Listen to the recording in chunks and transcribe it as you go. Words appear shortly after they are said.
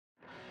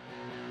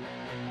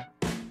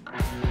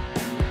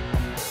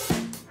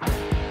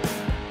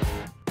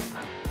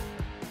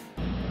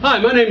Hi,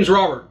 my name is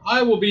Robert.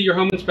 I will be your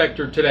home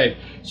inspector today.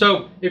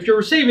 So if you're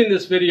receiving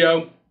this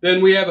video,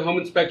 then we have a home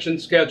inspection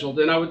scheduled,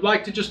 and I would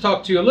like to just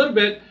talk to you a little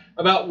bit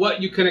about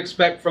what you can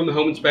expect from the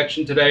home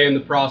inspection today and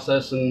the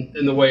process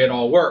and the way it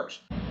all works.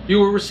 You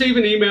will receive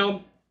an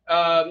email.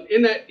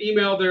 In that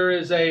email there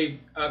is a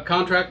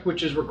contract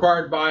which is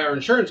required by our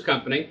insurance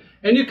company,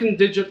 and you can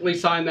digitally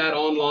sign that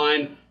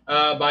online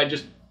by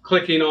just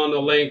clicking on the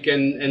link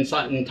and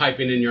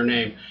typing in your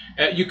name.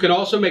 You can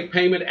also make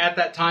payment at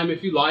that time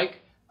if you like.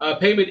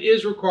 Payment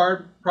is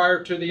required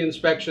prior to the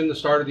inspection, the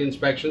start of the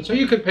inspection, so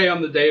you can pay on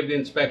the day of the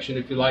inspection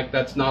if you like.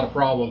 That's not a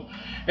problem.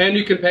 And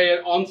you can pay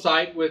it on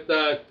site with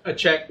a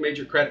check,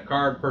 major credit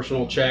card,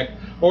 personal check,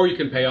 or you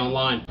can pay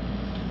online.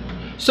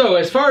 So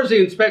as far as the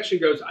inspection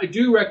goes, I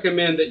do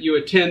recommend that you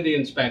attend the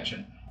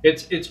inspection.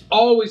 It's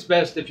always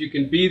best if you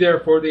can be there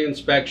for the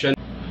inspection.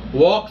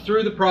 Walk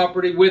through the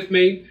property with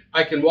me.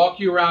 I can walk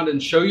you around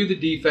and show you the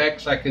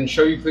defects. I can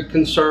show you the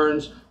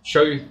concerns.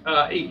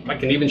 I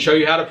can even show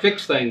you how to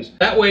fix things.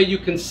 That way you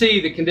can see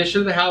the condition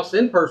of the house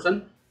in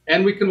person,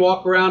 and we can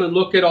walk around and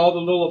look at all the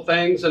little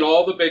things and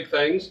all the big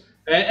things.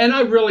 And I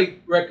really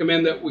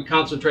recommend that we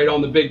concentrate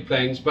on the big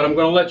things, but I'm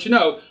going to let you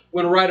know,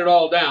 we're going to write it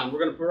all down.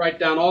 We're going to write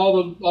down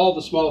all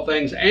the small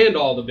things and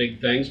all the big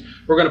things.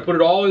 We're going to put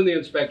it all in the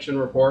inspection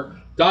report,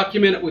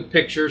 document it with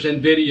pictures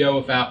and video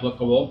if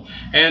applicable,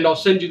 and I'll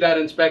send you that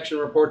inspection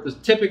report that's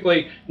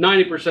typically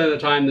 90% of the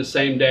time the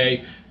same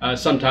day,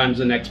 sometimes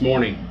the next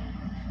morning.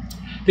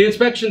 The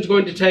inspection is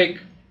going to take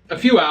a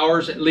few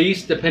hours at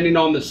least, depending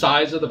on the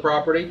size of the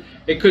property.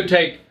 It could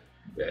take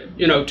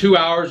 2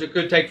 hours, it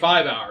could take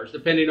 5 hours,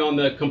 depending on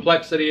the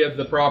complexity of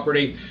the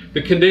property,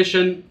 the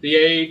condition, the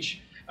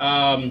age,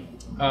 and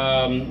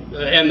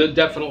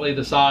definitely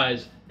the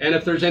size. And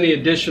if there's any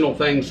additional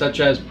things such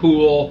as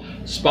pool,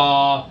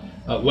 spa,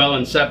 well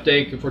and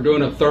septic, if we're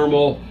doing a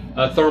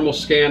thermal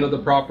scan of the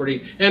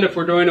property, and if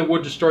we're doing a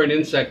wood destroying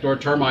insect or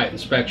termite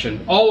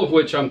inspection, all of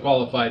which I'm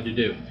qualified to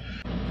do.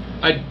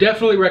 I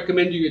definitely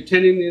recommend you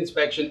attending the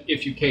inspection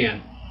if you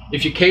can.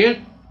 If you can't,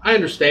 I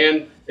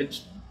understand.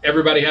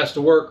 Everybody has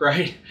to work,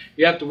 right?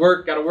 You have to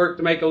work, got to work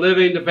to make a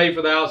living, to pay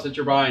for the house that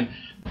you're buying.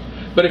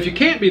 But if you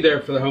can't be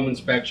there for the home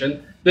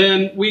inspection,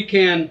 then we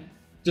can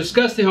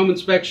discuss the home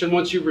inspection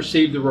once you've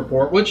received the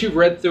report. Once you've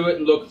read through it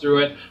and looked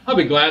through it, I'll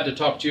be glad to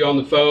talk to you on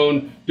the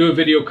phone, do a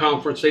video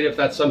conferencing if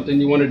that's something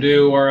you want to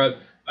do, or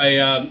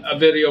a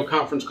video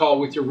conference call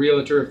with your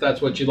realtor if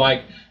that's what you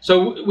like.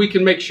 So we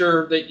can make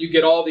sure that you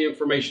get all the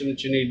information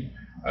that you need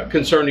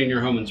concerning your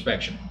home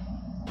inspection.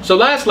 So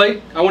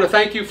lastly, I want to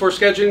thank you for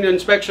scheduling the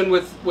inspection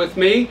with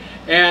me,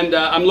 and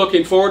I'm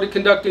looking forward to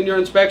conducting your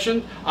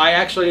inspection. I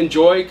actually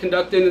enjoy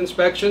conducting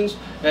inspections.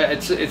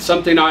 It's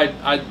something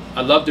I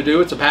love to do.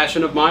 It's a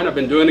passion of mine. I've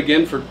been doing it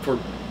again for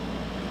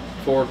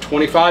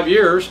 25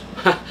 years.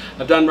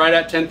 I've done right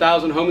at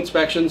 10,000 home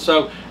inspections,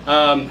 so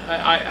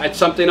it's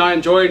something I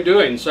enjoy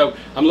doing. So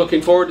I'm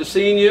looking forward to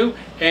seeing you,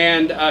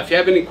 and if you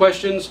have any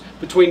questions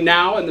between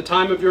now and the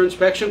time of your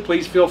inspection,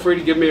 please feel free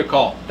to give me a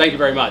call. Thank you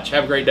very much.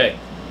 Have a great day.